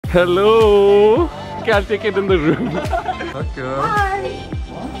Hello. Can't take it in the room. Okay. Hi.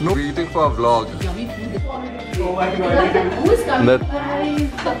 No, we're eating for a vlog. Yummy food. Oh my god. Who is coming?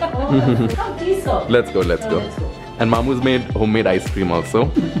 Come, please go. Let's go, let's go. And Mamu's made homemade ice cream also.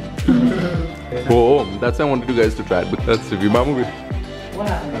 Oh, that's why I wanted you guys to try it. But let's review. Mamu. What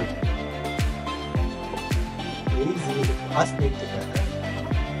happened? Us make together.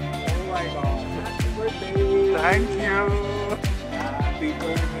 Oh my god. Happy birthday. Thank you. Happy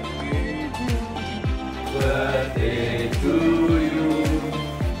birthday. Birthday to you.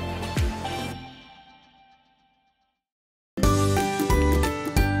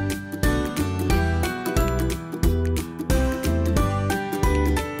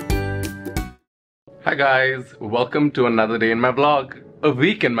 Hi guys, welcome to another day in my vlog. A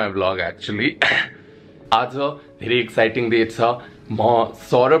week in my vlog actually. आज very exciting day छ म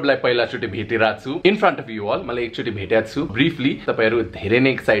सौरभलाई पहिला चोटी भेटिरहेको छु in front of you all. मलाई एकचोटी भेटेको छु briefly. तपाईहरु धेरै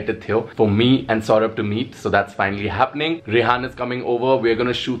नै excited थियो for me and Saurab to meet, so that's finally happening. Rehan is coming over. We're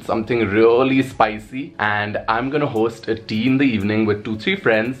going to shoot something really spicy and I'm going to host a tea in the evening with 2-3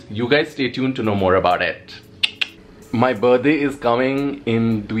 friends. You guys stay tuned to know more about it. My birthday is coming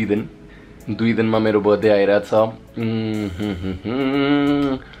in 2 दिन. 2 दिनमा मेरो birthday आइरहेछ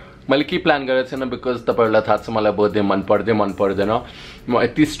मैले के plan गरेको छैन because तपाईहरुलाई थाहा छ मलाई बर्थडे मन पर्दैन म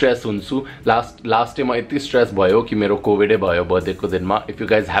यति स्ट्रेस हुन्छु लास्ट डे म यति स्ट्रेस भयो कि मेरो कोभिडै भयो बर्थडे को दिनमा if you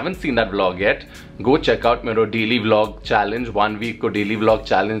guys haven't seen that vlog yet go check out मेरो डेली व्लॉग च्यालेन्ज 1 वीक को डेली व्लॉग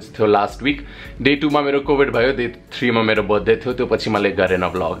च्यालेन्ज थियो लास्ट वीक डे 2 मा मेरो कोभिड भयो डे 3 मा मेरो बर्थडे थियो त्यो पछि मैले गरेन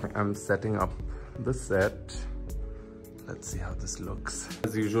vlog I am setting up the set. Let's see how this looks.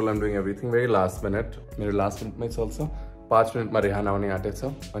 As usual, I'm doing everything very last minute. मेरो last minute में also 5 मिनट में रेहान आउने आँटेको छ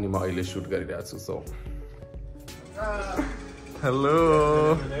अनि म अहिले shoot गरिरहेको छु. So hello.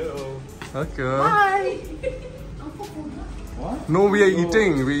 Hello. Okay. Hi. What? No, we are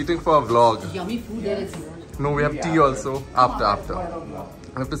eating. We're eating for a vlog. Yummy food there is. No, we have tea also after.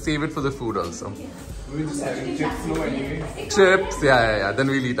 I have to save it for the food also. We're just having chips no anyway. Chips, yeah.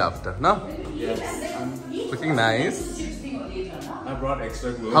 Then we'll eat after, no? Yes. Looking nice. I brought extra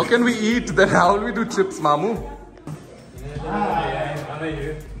clothes. How can we eat? Then how will we do chips, Mamu? Hi, how are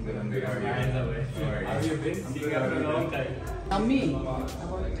you? Good, I'm good. How are you? How have you been? Seeing you after a long time. Yummy.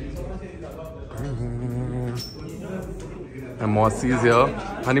 And Mossy is here.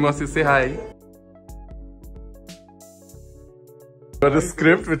 Honey Mossy, say hi. Got a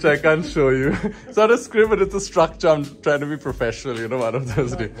script which I can't show you. It's not a script, but it's a structure. I'm trying to be professional, you know, one of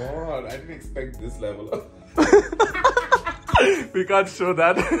those days. Oh my god, I didn't expect this level. We can't show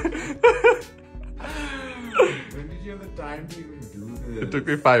that. When did you have the time to even do this? It took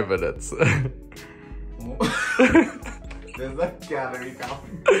me 5 minutes. Oh. There's a calorie count.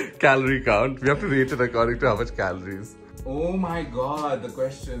 Calorie count. We have to rate it according to how much calories. Oh my god, the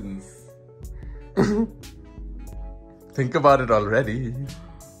questions. Think about it already.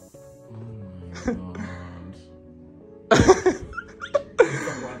 Oh my god.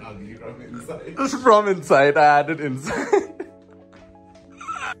 Someone ugly from inside. Just from inside, I added inside.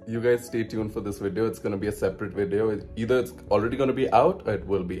 You guys stay tuned for this video. It's going to be a separate video. Either it's already going to be out or it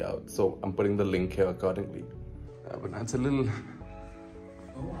will be out. So I'm putting the link here accordingly. But that's a little...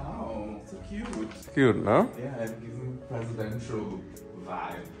 Oh wow, so cute. Cute, no? Yeah, it gives me presidential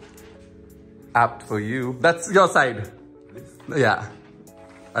vibe. Apt for you. That's your side. This? Yeah.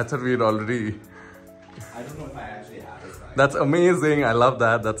 I thought we had already... I don't know if I actually have a side. That's amazing. I love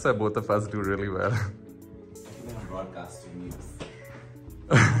that. That's why both of us do really well. I think I'm broadcasting news.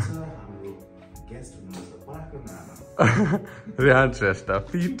 Guest Rehan Shrestha.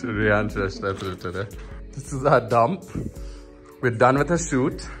 Feet Rehan Shrestha filter. This is our dump. We're done with our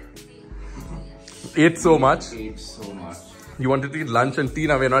shoot. Ate so much. Ate so much. You wanted to eat lunch and tea.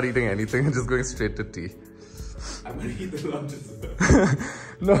 Now we're not eating anything. We're just going straight to tea. I'm gonna eat the lunch as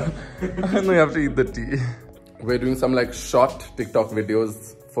well. No, you have to eat the tea. We're doing some like short TikTok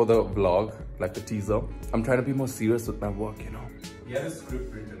videos for the vlog, like the teaser. I'm trying to be more serious with my work, you know. He had a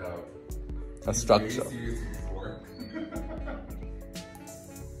script printed out. A structure. Very serious with his work.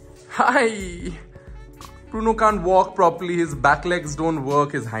 Hi! Bruno can't walk properly. His back legs don't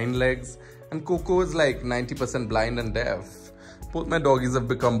work, his hind legs. And Coco is like 90% blind and deaf. Both my doggies have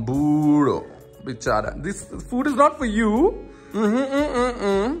become burro. Bichara. This food is not for you.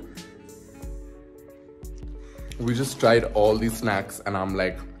 We just tried all these snacks and I'm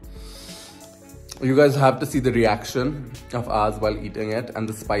like, you guys have to see the reaction of ours while eating it and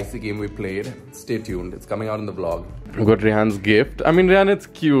the spicy game we played. Stay tuned. It's coming out in the vlog. We got Rehan's gift. I mean, Rehan, it's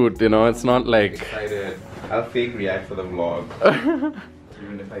cute, you know. It's not like... Excited. I'll fake react for the vlog.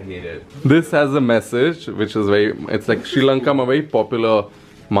 Even if I hate it. This has a message which is very... It's like Sri Lanka, a very popular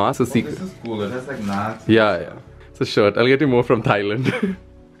Mask, a Oh, secret. this is cool. It has like nuts. Yeah. It's a shirt. I'll get you more from Thailand.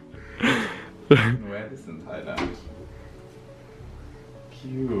 Wear this in Thailand.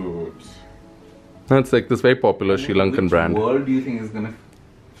 Cute. That's like this very popular Sri Lankan brand. Which world do you think is gonna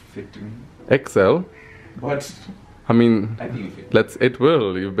fit me? XL. But I mean, I think it fits. it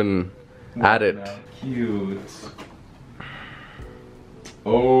will. You've been at it. Cute.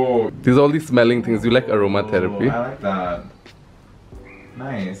 Oh. These are all these smelling things. You like aromatherapy? I like that.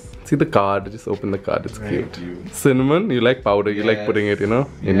 Nice. See the card. Just open the card. It's Very cute. cute. Cinnamon. You like powder. You like putting it, you know,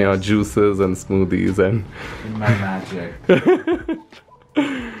 in your juices and smoothies and. In my magic.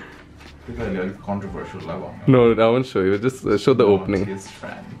 This is a little controversial level. No, I won't show you. Just show the opening. His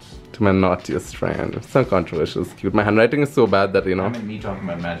friend. To my naughtiest friend. It's not controversial. It's cute. My handwriting is so bad that, you know. I mean, me talking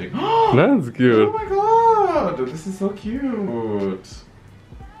about magic. That's cute. Oh my god! This is so cute.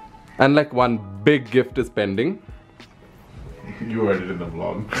 And like one big gift is pending. You heard it in the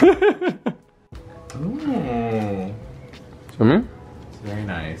vlog. Ooh. Show me. It's very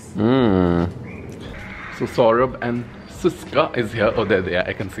nice. So Saurab and Suska is here. Oh, there they are.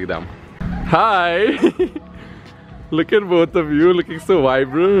 I can see them. Hi! Look at both of you looking so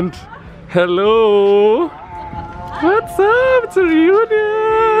vibrant. Hello! What's up? It's a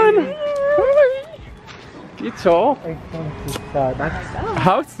reunion! Hi! Kicho.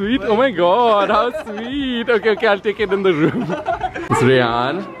 How sweet! Oh my god, how sweet! Okay, I'll take it in the room. It's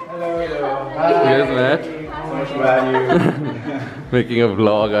Rehan. Hello. You guys met? How much value? Making a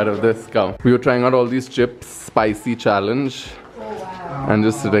vlog out of this. Come. We were trying out all these chips, spicy challenge. And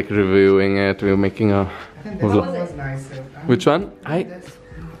just like reviewing it. We were making a vlog. was nicer. Which one?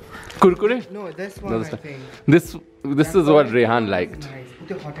 Kurkure? No, this one No, I this one. think. This is what Rehan liked. Nice.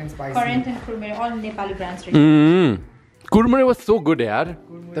 Put it hot and spicy. Current and Kurmere, all Nepali brands. Kurmure was so good, yaar.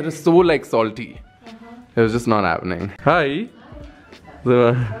 That is so like salty. It was just not happening. Hi.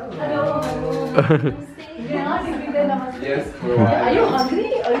 Yes, Are you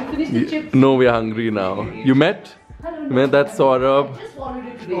hungry or you finished the chips? No, we are hungry now. You met? You met that Saurab? Just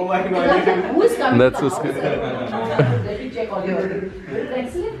wanted it today. Oh my god. Who is coming That's to the who's house? Let me check all your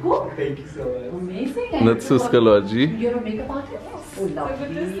excellent cook. Thank you so much. Amazing. That's Suskalogy. You're a makeup artist? Oh,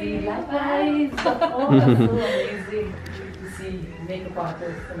 lovely. Likewise. Oh, that's so amazing to see makeup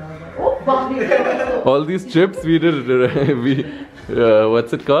artists and all that. Oh, Barbie. All these chips we did,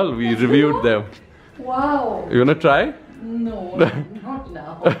 what's it called? We reviewed them. Wow. You wanna try? No, not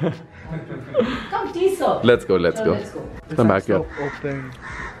now. Come, tea, sir. Let's go, let's go. Let's go. Come back here. Open.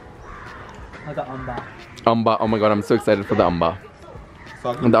 The amba. Amba, oh my god, I'm so excited for the amba.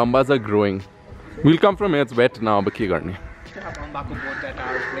 And the ambas are growing. We'll come from here, it's wet now, but karni. At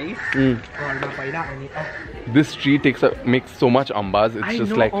our place. This tree makes so much ambas, it's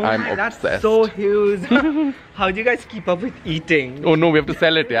just like I'm obsessed. That's so huge. How do you guys keep up with eating? Oh no, we have to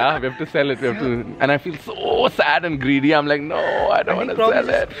sell it, yeah? We have to sell it, and I feel so sad and greedy. I'm like, no, I don't want to sell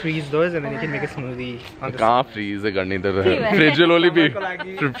it. Freeze those and then you can make a smoothie. I can't freeze it, karni. The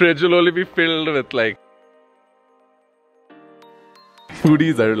fridge will only be filled with like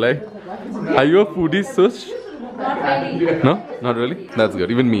foodies are like. Are you a foodie, Sush? Not really. No? Not really? That's good.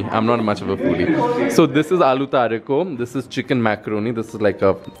 Even me, I'm not much of a foodie. So this is aloo tareko. This is chicken macaroni. This is like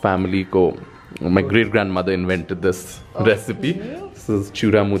a family ko. My great grandmother invented this recipe. This is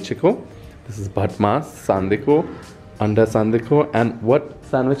chura muchiko. This is bhatmas, sandeko, anda sandeko, and what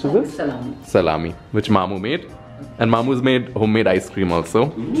sandwich is this? Salami. Salami, which Mamu made. And Mamu's made homemade ice cream also.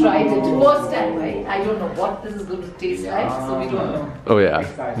 Tried it first time, right? I don't know what this is going to taste like, so we don't know. Oh yeah.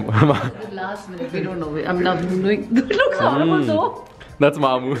 The last minute, we don't know. I'm not doing. It looks horrible though. That's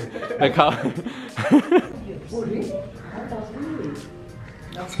Mamu. Like how?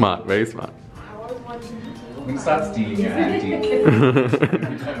 Smart, very smart. I'm gonna start stealing your auntie.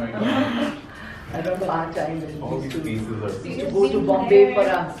 I don't know our time when All we these used pieces to go to Bombay for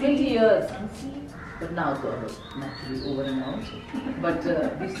 20 years. But now it's naturally over and out. But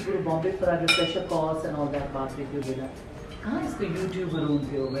we used to go to Bombay for our refresher course and all that barbecue dinner. कहाँ इसको YouTube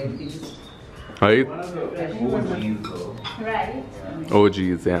ढूंढते हो where you just Right? One of the OGs though. right. Oh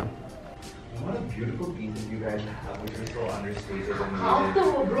geez, yeah. What a beautiful pieces you guys have, which are so understated and Half needed. the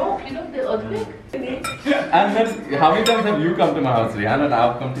were broke, you know, the earthquake. And then, how many times have you come to my house, Rehan, and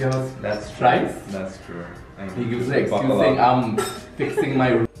I've come to your house? That's true. Twice? That's true. And He gives the excuse buckle saying up. I'm fixing my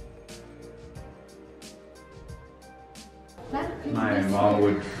room. My mom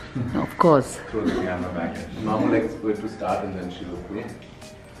would Of course. throw the camera back at me. Mom likes for it to start and then she'll go.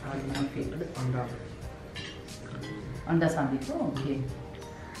 My favorite. Anda sandwich. Oh, okay.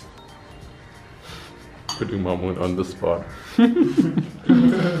 Putting Mamu on the spot.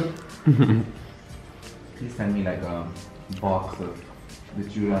 Please send me like a box of The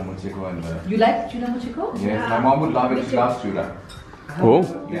chura mochiko and the... You like tuna mochiko? Yes, my mom would love it. She loves chura. Oh,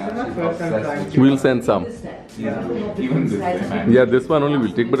 Yeah, my she's first time obsessed trying with we'll send some. This style. Yeah. Even this way, man. Yeah, this one only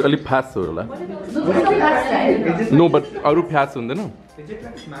will take, but only pass so No, this is not that style. No, but aru pass unde no. Is it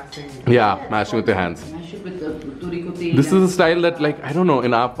like smashing? Yeah, mashing with your hands. Mash it with the turiko tea. This is a style that, like, I don't know,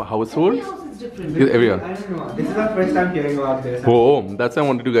 in our household, Every house is different. everyone. I don't know. This is our first time hearing about this. Oh, that's why I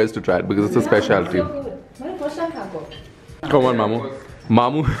wanted you guys to try it because it's a specialty. My first time taco. Come on, Mamu.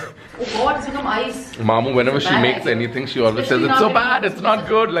 Mamu, Oh God, it's become ice. Mamu, whenever she Bad makes idea. anything, she always says, Especially it's so now bad, it's not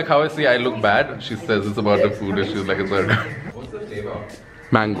good. Like how I say I look bad, she says it's about the food and she's like, it's not good. What's the flavor?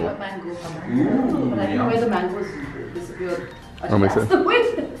 Mango. Mango. But I don't know where the mangoes disappeared. Oh, makes That's sense. the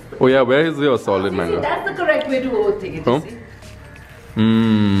way. Oh yeah, where is your solid See, mango? that's the correct way to take it. Oh. You see?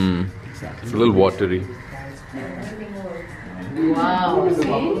 Mmm. It's a little watery. Wow. See?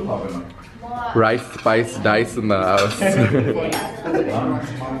 Rice, spice, dice in the house.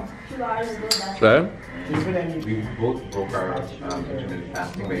 Right? We both broke our intermittent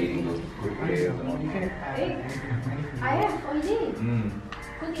fasting by eating those good days. I have holiday.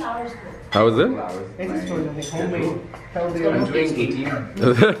 20 hours ago. How is it? It's just like homemade, healthy. I'm doing 18.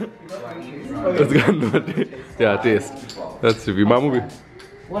 It's got no taste. Yeah, taste. That's true. Mamu.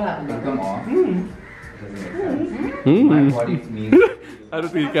 What happened? Come on. Mm. My body needs I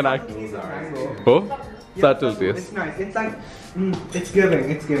don't think you can act. Oh? Subtle taste. It's nice. It's like, it's giving.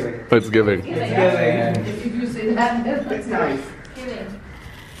 It's giving. It's giving. It's giving. If you say that, It's nice. Giving.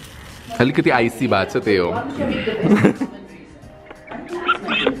 Halikati icy baat cha teo. why don't you make the best commentaries?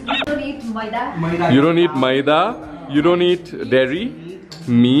 You don't eat maida. You don't eat maida. You don't eat dairy,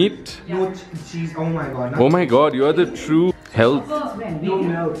 meat. No cheese. Oh my god. Oh my god, you are the true health. No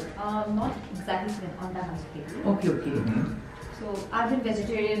milk. Not exactly on that aspect. Okay, okay. So I've been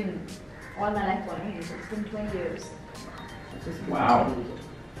vegetarian all my life already. So it's been 20 years. Wow.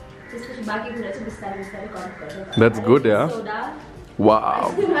 Just baki bhula se bistar kaam kar. That's good, yeah. Soda.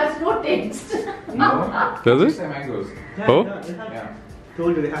 Wow. It has no taste. No. Does It's it? the mangoes. Oh? Yeah.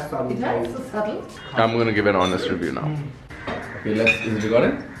 Told you it has solid It has taste. so subtle. I'm gonna give an honest review now. Okay, let's. Is it got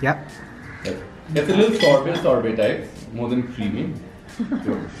it? Yep. It's a little sorbet type, more than creamy.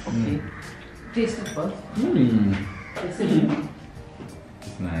 Taste it first. Taste it.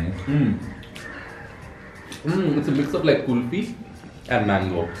 It's nice. It's a mix of like kulfi and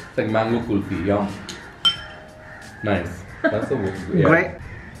mango. It's like mango kulfi, yeah. Nice. That's a good. Yeah. Great.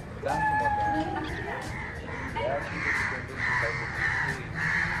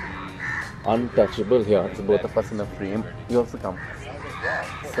 Untouchable here. It's both of us in a frame. You also come.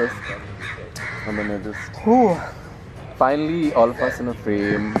 So, and then I just. Ooh. Finally, all of us in a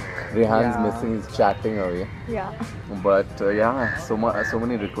frame. Rehan's missing. He's chatting away. Yeah. But yeah, so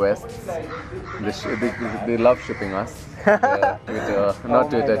many requests. They love shipping us. Twitter, not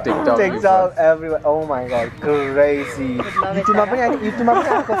Twitter, TikTok. TikTok everywhere. Oh my god, crazy.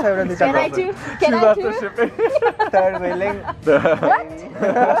 YouTube Can I too? Can I too? Third wheeling.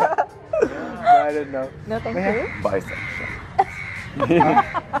 What? I don't know. No, thank you. Bisexual.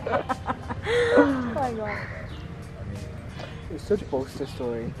 Oh my god. It's such a poster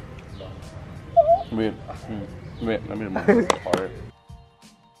story. Wait, let me remove this part.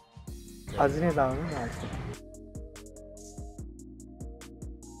 Azine down.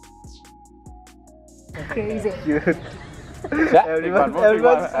 Crazy. Cute. Everyone's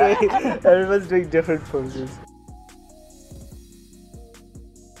doing different poses.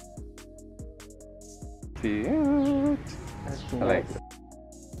 Cute. I like it.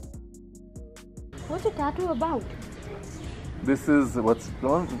 What's a tattoo about? This is what's it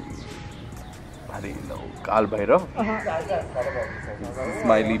called? I don't know. Kal Bhairav. This is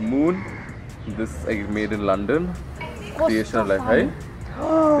Smiley Moon. This I made in London. Creation of life, right?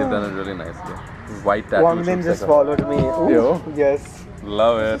 They've done it really nicely. This is white tattoo. Wang Bin looks just like a- followed me. Ooh, Yo. yes.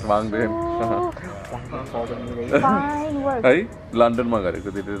 Love it, Wang Bin. Followed me. Very Fine work. Hey, London ma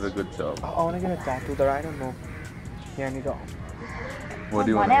gareko. They did a good job. I want to get a tattoo there. I don't know. Yeah, I need to. What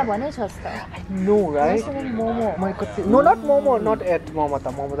do you भने want? भने छस् त. No, right? Momo. My God. No, not Momo. Not at Momo.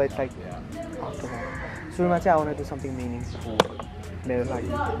 Momo, it's like after Momo. So I want to do something meaningful. There's like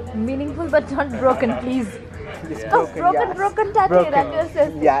Meaningful but not broken, please. it's Oh, broken. Yes. broken tattoo. Broken. That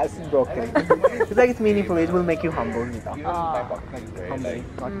yourself. Yes, broken. It's like it's meaningful. It will make you humble, Nita. Humble,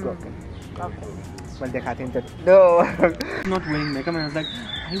 not broken. Okay. But they can't that. No. Not wearing makeup, and I was like,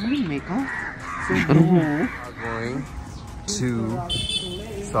 I wear makeup. So no. Going to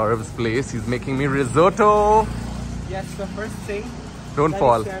Saurab's place. He's making me risotto. Yes, the first thing. Don't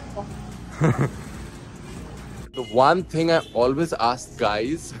fall. The one thing I always ask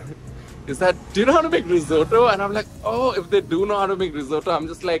guys is that, do you know how to make risotto? And I'm like, oh, if they do know how to make risotto, I'm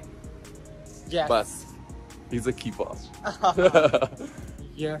just like, Yes. bus. He's a keeper.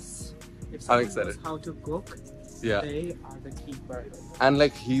 Yes. If I'm someone excited. knows how to cook, Yeah. they are the keeper. And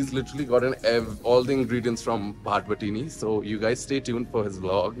like he's literally gotten all the ingredients from Barbie. So you guys stay tuned for his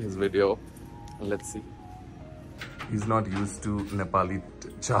vlog, his video. And let's see. He's not used to Nepali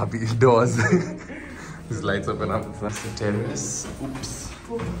chabi doors. His lights open up. That's the terrace. Oops.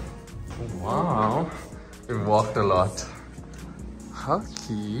 Wow. We walked a lot. How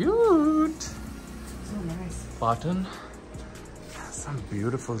cute. So nice. Pardon? Some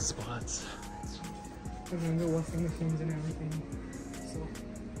beautiful spots. I remember washing machines and everything. So,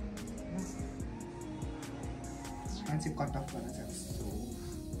 yeah. Fancy cut off balance. I'm so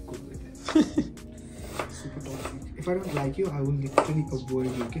good with it. Super toxic. If I don't like you, I will literally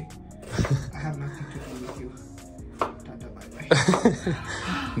avoid you, okay? I have nothing to do with you. Tata, bye bye.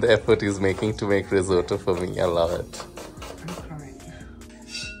 The effort he's making to make risotto for me, I love it. I'm crying.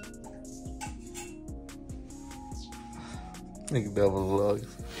 Like double vlog.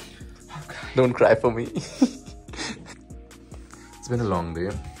 Don't cry for me. It's been a long day.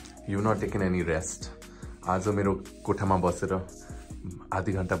 You've not taken any rest. आज मेरो कोठामा बसेर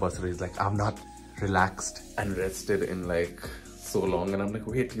आधी घण्टा बसेर he's like, I'm not relaxed and rested in like so long. And I'm like,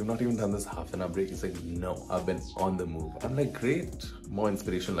 wait, you've not even done this half an hour break. He's like, no, I've been on the move. I'm like, great. More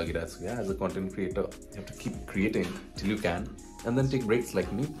inspiration lagiraheko chu. Yeah, as a content creator, you have to keep creating till you can. And then take breaks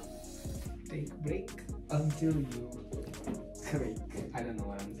like me. Take break until you break. I don't know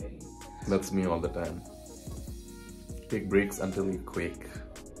what I'm saying. That's me all the time. Take breaks until you quake.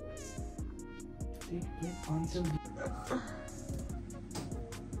 Take break until you...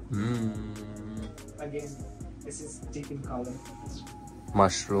 Again, this is deep in color.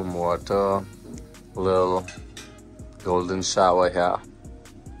 Mushroom water, little golden shower here.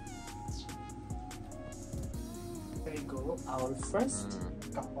 There you go, our first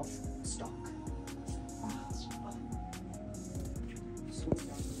cup of stock.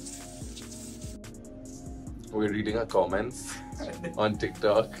 We're reading our comments on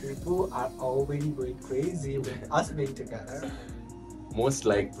TikTok. People are already going crazy with us being together. Most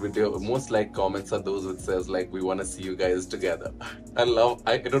liked comments are those which says like, we want to see you guys together. I don't know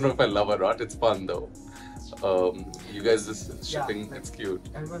if I love or not, it's fun though. You guys just shipping, Yeah, it's cute.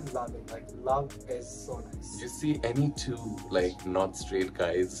 Everyone love it, like love is so nice. You see any two like not straight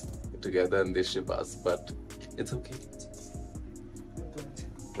guys together and they ship us, but it's okay.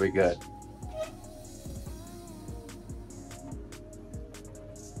 We're good.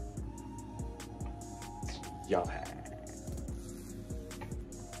 Yeah.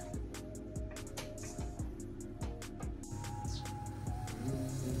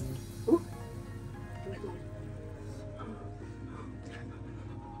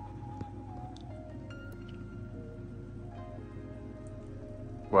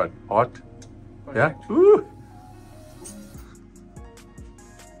 What? Hot? Yeah? Ooh.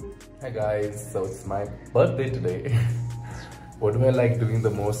 Hi guys, so it's my birthday today. What do I like doing the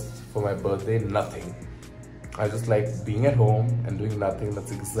most for my birthday? Nothing. I just like being at home and doing nothing.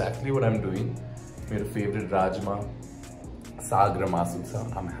 That's exactly what I'm doing. My favorite rajma, saag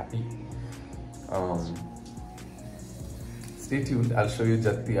ramasusa. I'm happy. Stay tuned. I'll show you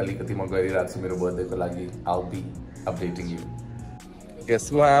jatti alikati ma garirachhu mero birthday ko lagi. I'll be updating you. Guess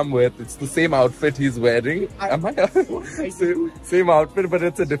who I am with? It's the same outfit he's wearing. Am I? Same outfit, but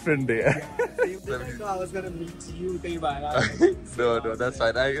it's a different day. You didn't know I was gonna meet you, No, that's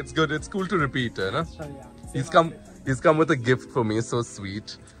fine. It's good. It's cool to repeat, no? yeah. He's come with a gift for me. So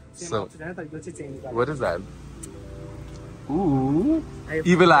sweet. So, what is that? Ooh,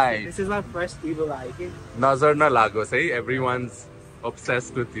 evil eye. This is my first evil eye. Nazar na lagos, hey? Everyone's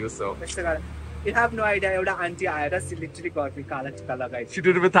obsessed with you, so. You have no idea. Yoda auntie Ayada, she literally got me kala guys. She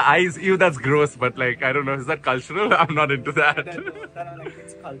did it with her eyes. Ew, that's gross. But like, I don't know. Is that cultural? I'm not into that.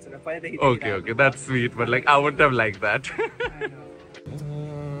 It's cultural. Okay, that's sweet. But like, I wouldn't have liked that. I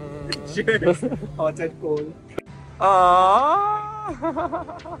know. Cheers. Hot and cold.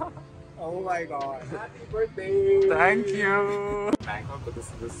 Aww. Oh my god. Happy birthday. Thank you. Bangkok, but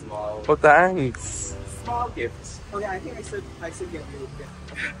this is a small Oh, thanks. Small gift. Okay, I think I should get you a gift.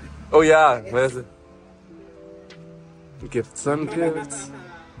 Oh yeah, where's it? Gifts and gifts.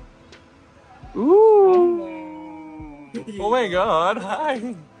 Ooh. Oh my god,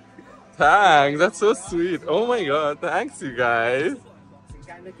 hi. Thanks, that's so sweet. Oh my god, thanks you guys.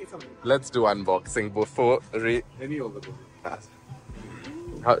 Let's do unboxing before maybe over there.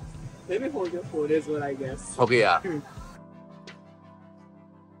 How? Maybe hold your phone as well, I guess. Okay, yeah.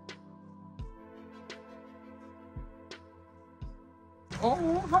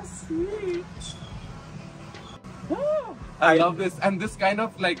 Oh, how sweet. I love this, and this kind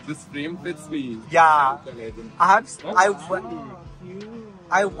of like this frame fits me. Yeah.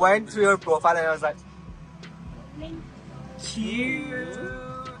 I went through your profile and I was like, cute.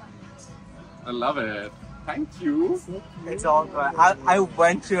 I love it. Thank you. It's all good. I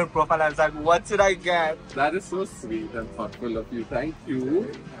went through your profile and I was like, what should I get? That is so sweet and thoughtful of you. Thank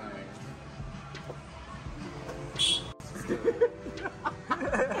you.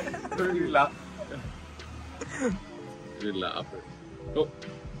 Really laugh. Really laugh. Oh,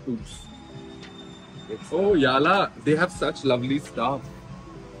 oops. Oh, Yala, they have such lovely stuff.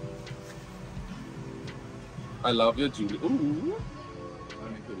 I love your jewelry. Ooh. I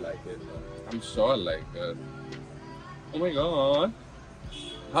don't know if you like it. I'm sure I like it. Oh my god.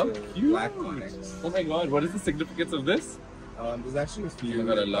 How cute. Black onyx. Oh my god, what is the significance of this? There's actually a few. Oh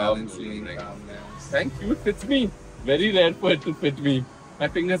my god, I love jewelry. Thank you, it fits me. Very rare for it to fit me. My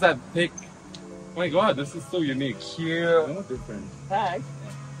fingers are thick. Oh my god, this is so unique. Cute. No different. Thanks.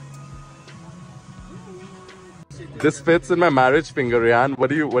 This fits in my marriage finger, Rehan.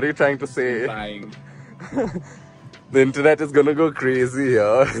 What are you trying to say? Lying. The internet is gonna go crazy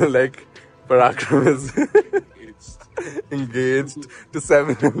here. Like, Parakram is engaged to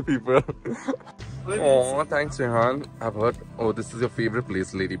 7 people. Oh, thanks, Rehan. I've heard. Oh, this is your favorite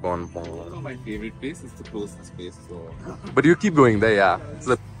place, Lady Bon Bon. Oh, my favorite place is the closest place, so. But you keep going there, yeah.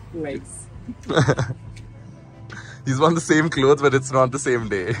 So Nice. he's worn the same clothes, but it's not the same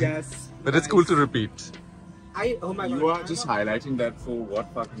day. Yes. But it's cool to repeat. Oh my god. You are just highlighting that for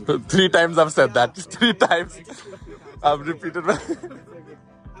what fucking. 3 times I've said that. 3 times. I've repeated my.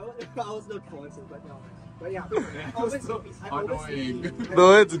 I was not conscious, but no. But yeah. Always, Annoying.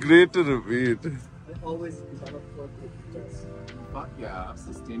 No, it's great to repeat. I always develop for pictures. Fuck yeah,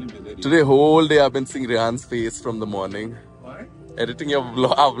 sustainability. Today, whole day I've been seeing Rehan's face from the morning. What? Editing your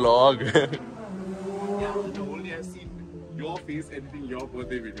our vlog. Yeah, the whole day I've seen your face editing your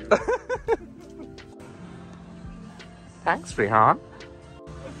birthday video. Thanks, Rehan.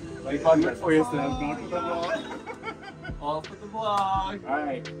 Convert for yourself, not for the vlog. All for the vlog.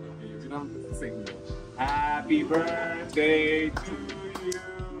 Alright. You don't have to sing. Happy birthday to you.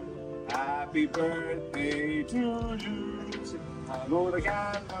 Happy birthday to you. Blow the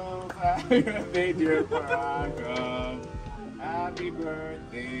candles. Happy birthday, dear Paragam. Happy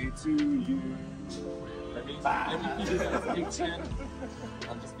birthday to you. Let me feed you a picture.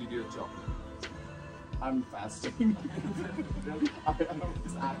 I'll just feed you a chocolate. I'm fasting. I don't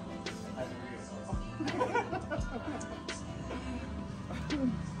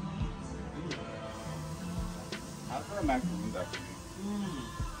How for a macaroon actually?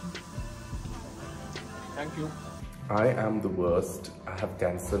 Thank you. I am the worst. I have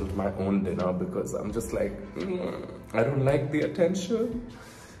cancelled my own dinner because I'm just like, I don't like the attention.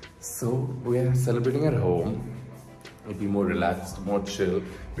 So we are celebrating at home. It'll be more relaxed, more chill.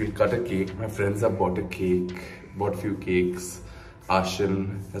 We'll cut a cake. My friends have bought a cake, bought few cakes.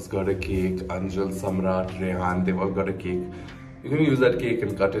 Ashin has got a cake. Anjal, Samrat, Rehan, they've all got a cake. You're gonna use that cake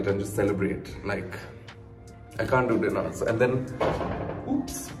and cut it and just celebrate. Like, I can't do dinners. And then,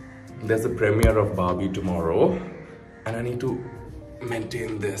 oops, there's a premiere of Barbie tomorrow. And I need to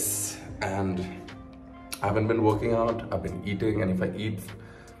maintain this. And I haven't been working out, I've been eating. And if I eat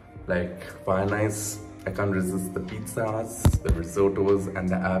like fire nice, I can't resist the pizzas, the risottos, and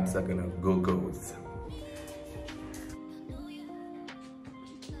the abs are gonna go-go's.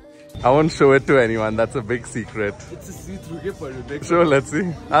 I won't show it to anyone, that's a big secret. It's a see-through gift for you. Sure, let's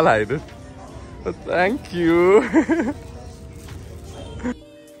see. I'll hide it. But thank you.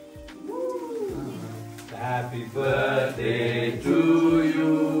 Happy birthday to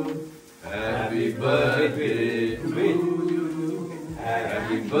you. Happy birthday to you.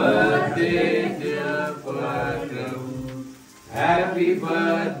 Happy birthday, dear Paragam. Happy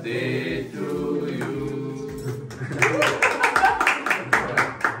birthday to you.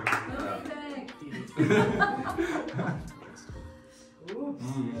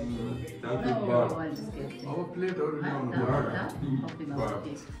 Our plate already on the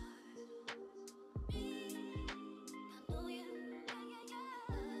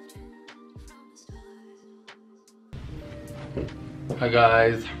Hi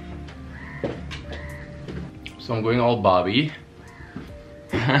guys. So I'm going all Barbie.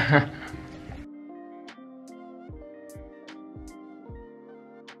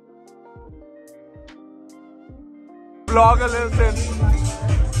 Vlog a little bit.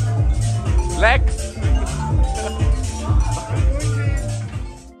 Lex.